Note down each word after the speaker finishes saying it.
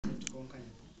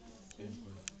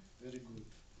Very good.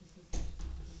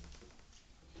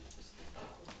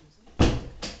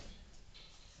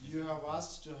 You have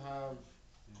asked to have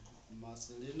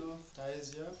Marcelino,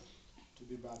 Taizya to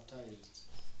be baptized.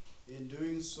 In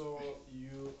doing so,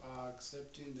 you are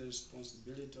accepting the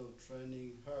responsibility of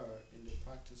training her in the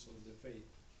practice of the faith.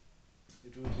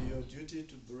 It will be your duty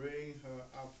to bring her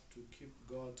up to keep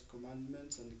God's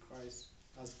commandments and Christ,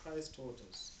 as Christ taught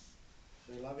us,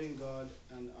 by loving God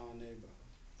and our neighbor.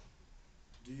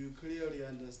 Do you clearly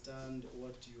understand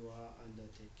what you are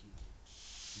undertaking?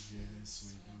 Yes,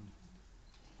 we do.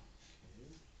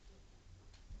 Okay.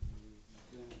 You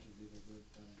claim to be the good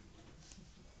parent.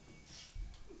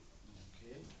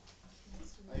 Okay.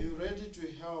 Are you ready to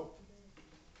help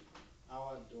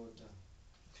our daughter,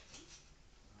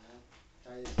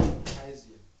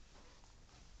 Taizya,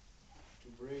 to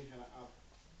bring her up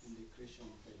in the Christian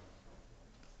faith?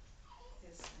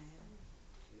 Yes, I am.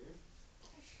 Okay.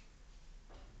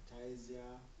 Taizya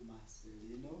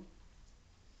Marcelino,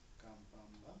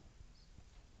 Kampamba,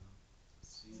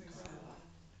 Sinkala.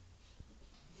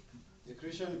 The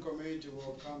Christian community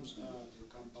welcomes the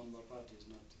Kampamba party is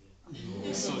not here.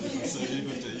 No, sorry,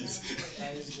 Marcelino, Taizya.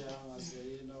 Taizya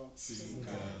Marcelino,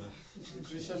 Sinkala. the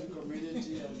Christian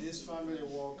community and this family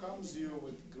welcomes you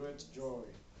with great joy.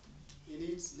 In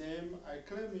its name, I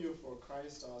claim you for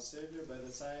Christ our Savior by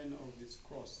the sign of his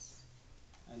cross.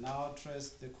 I now trace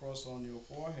the cross on your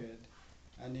forehead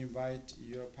and invite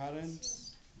your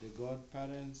parents, the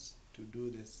godparents, to do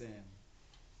the same.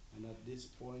 And at this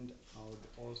point, I would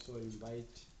also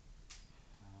invite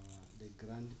the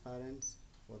grandparents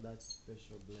for that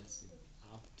special blessing.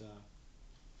 After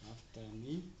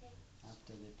me,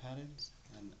 after the parents,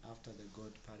 and after the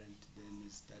godparent, then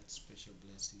is that special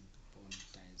blessing upon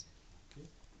Taizya. Okay?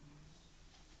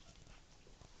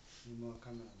 No more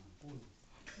camera.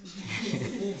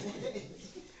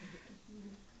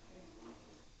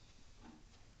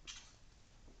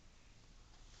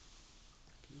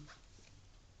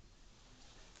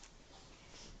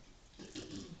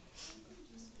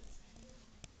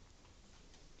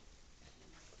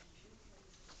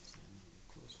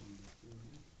 Cross on the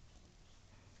forehead.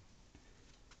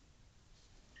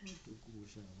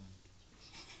 Tukumbusha abantu.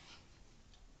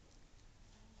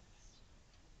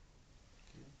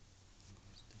 Okay.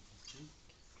 Take a seat.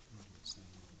 And you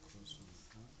sign the cross on the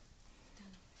heart.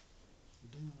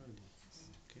 Done already.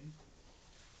 Okay.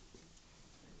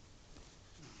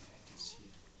 It is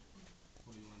here.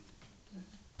 What do you want?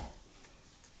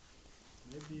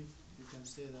 Maybe you can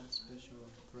say that special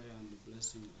prayer and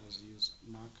blessing as you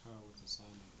mark her with the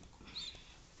sign of the cross.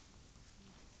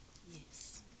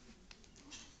 Yes.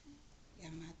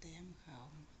 Yamata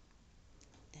yamhauma.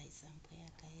 Taisampo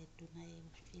yaka yetu naye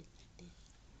ushwilate.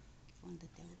 Fonda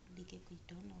teulike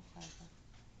kuitona ufaka.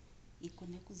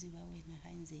 Ikone kuziba wena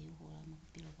hainze yuhora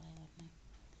mukupira kwayo na.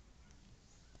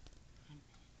 Amen.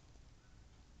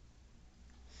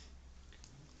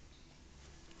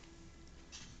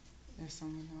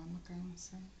 Esomela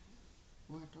wamakanisa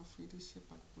watofwirishe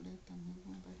pakuleta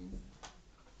mivumbarini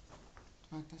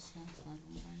twatasha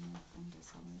twalumbanya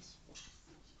fundesa wesu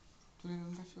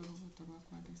tulelonga fyolubuto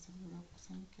lwakwadesa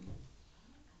lwelakusanyikila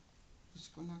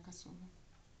kuchikona akasoba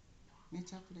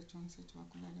nechakula chonse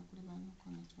chiwakulala kuli banuko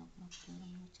nechiwakula kutera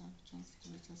muno chalo chonse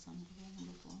chibe chasamulibwa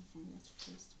muluko wa mfumu Yesu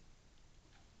Kristo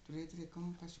tuletele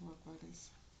kamupashi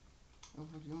wakwadesa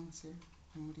obo lyonse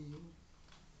omuli iwe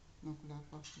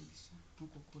nokulapa afundisha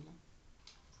nokukula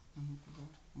namukuba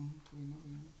omuntu wino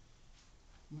wino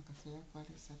makasa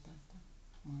yakwalesa tata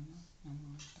mwana na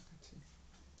Roho Mtakatifu.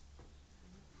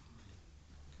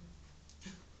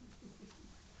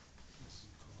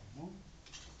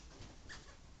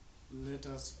 Let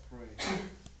us pray.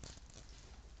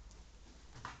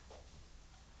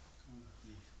 Come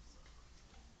here.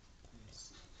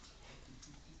 Yes.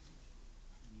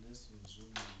 Unless you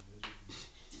zoom in very good.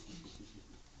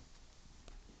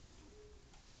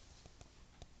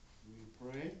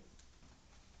 We pray.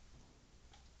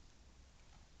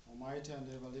 Almighty and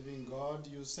ever-living God,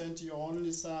 you sent your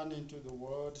only Son into the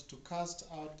world to cast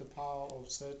out the power of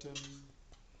Satan,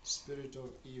 spirit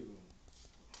of evil,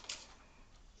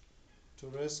 to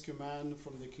rescue man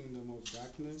from the kingdom of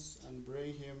darkness and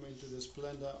bring him into the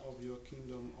splendor of your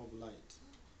kingdom of light.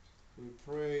 We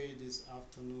pray this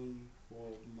afternoon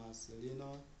for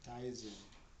Marcelino Taizya.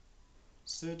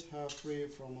 Set her free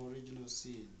from original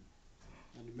sin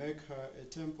and make her a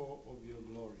temple of your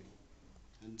glory,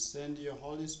 and send your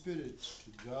Holy Spirit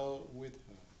to dwell with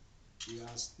her. We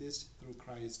ask this through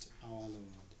Christ our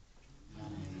Lord.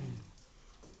 Amen.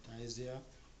 Taizya,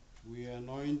 we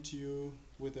anoint you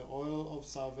with the oil of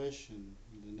salvation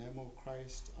in the name of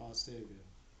Christ our Savior.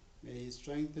 May he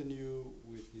strengthen you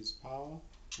with his power,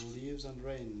 who lives and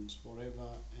reigns forever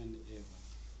and ever.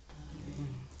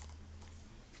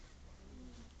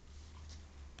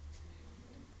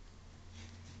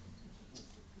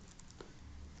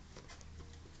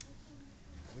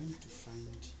 I went to find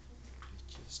the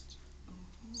chest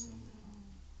somewhere.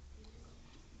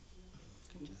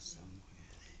 Just somewhere.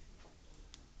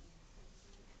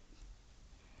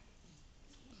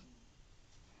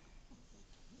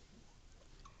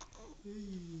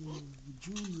 Hey,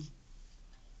 June.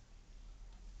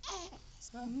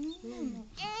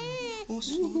 Oh,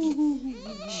 sweet.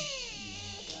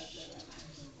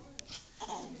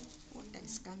 Water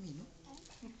is coming, no?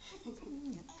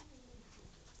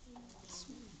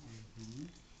 Mhm.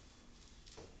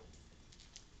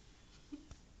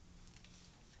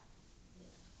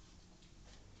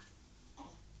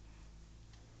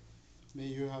 May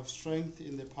you have strength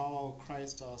in the power of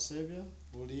Christ our Savior,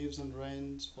 who lives and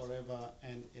reigns forever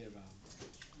and ever.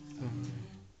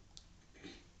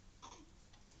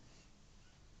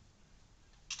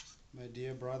 My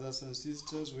dear brothers and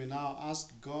sisters, we now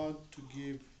ask God to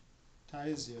give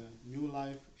Taizya new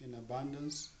life in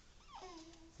abundance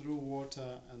through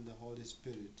water and the Holy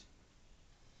Spirit.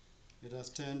 Let us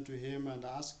turn to Him and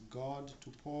ask God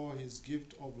to pour His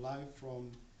gift of life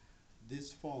from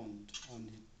this font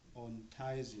on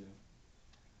Taizya,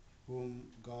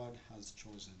 whom God has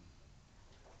chosen.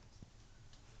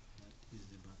 That is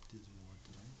the baptism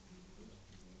water, right?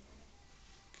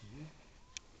 Okay.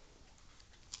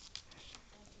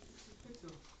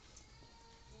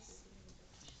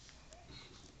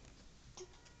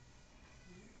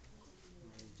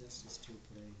 Just still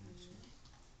praying actually.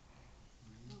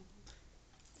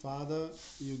 Father,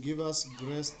 you give us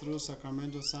grace through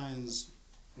sacramental signs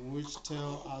which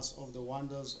tell us of the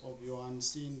wonders of your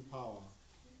unseen power.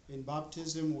 In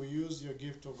baptism, we use your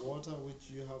gift of water, which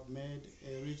you have made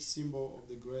a rich symbol of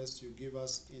the grace you give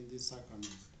us in this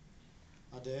sacrament.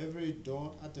 At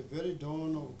the very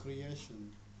dawn of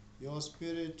creation, your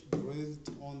Spirit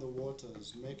breathed on the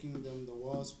waters, making them the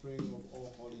wellspring of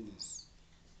all holiness.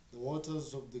 The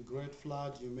waters of the great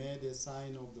flood you made a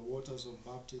sign of the waters of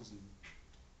baptism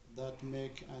that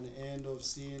make an end of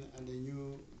sin and a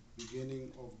new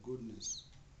beginning of goodness.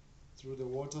 Through the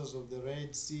waters of the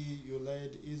Red Sea you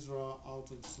led Israel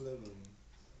out of slavery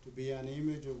to be an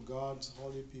image of God's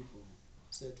holy people,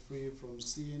 set free from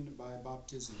sin by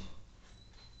baptism.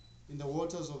 In the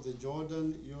waters of the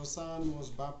Jordan, your Son was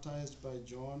baptized by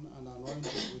John and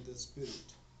anointed with the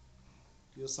Spirit.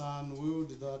 Your Son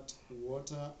willed that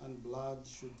water and blood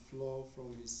should flow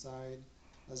from his side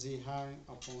as he hung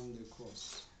upon the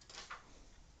cross.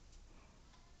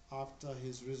 After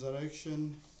his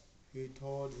resurrection, he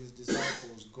told his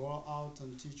disciples, "Go out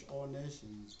and teach all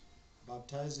nations,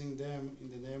 baptizing them in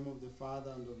the name of the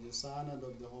Father and of the Son and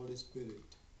of the Holy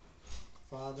Spirit."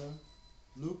 Father,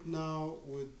 look now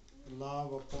with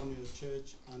love upon your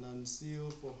church and unseal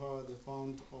for her the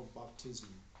fount of baptism.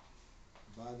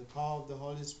 By the power of the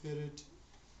Holy Spirit,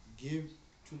 give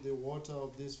to the water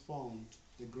of this fount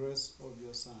the grace of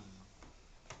your Son.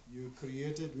 You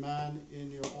created man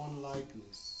in your own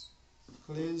likeness.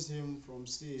 Cleanse him from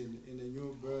sin in a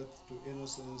new birth to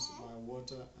innocence by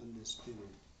water and the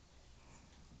Spirit.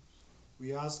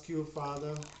 We ask you,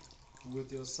 Father,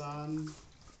 with your Son,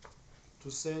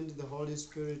 to send the Holy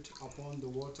Spirit upon the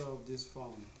water of this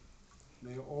fount.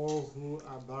 May all who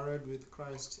are buried with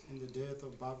Christ in the death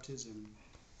of baptism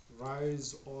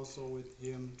rise also with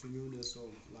him to newness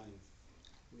of life.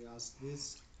 We ask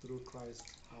this through Christ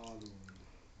our Lord.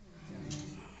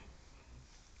 Amen.